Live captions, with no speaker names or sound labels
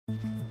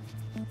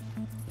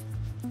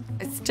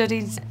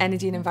studied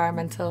energy and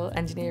environmental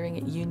engineering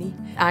at uni.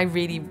 I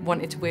really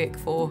wanted to work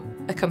for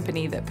a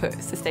company that put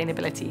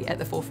sustainability at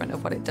the forefront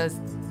of what it does.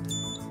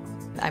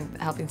 I'm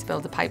helping to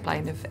build a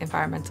pipeline of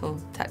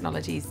environmental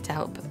technologies to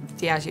help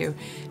Diageo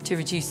to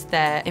reduce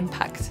their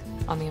impact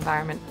on the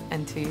environment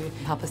and to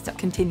help us to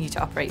continue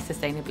to operate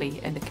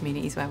sustainably in the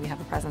communities where we have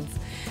a presence.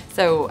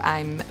 So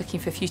I'm looking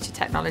for future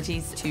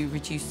technologies to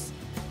reduce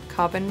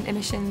carbon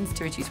emissions,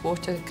 to reduce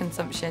water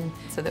consumption,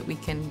 so that we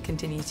can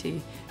continue to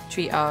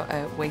treat our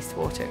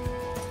wastewater.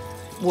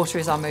 Water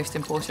is our most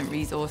important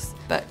resource,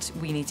 but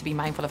we need to be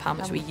mindful of how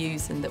much we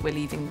use and that we're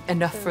leaving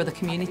enough for the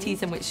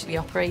communities in which we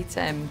operate.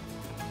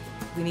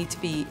 We need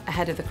to be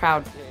ahead of the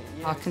crowd.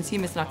 Our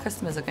consumers and our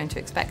customers are going to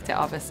expect it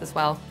of us as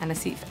well. And I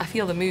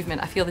feel the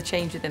movement, I feel the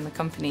change within the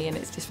company, and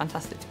it's just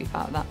fantastic to be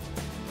part of that.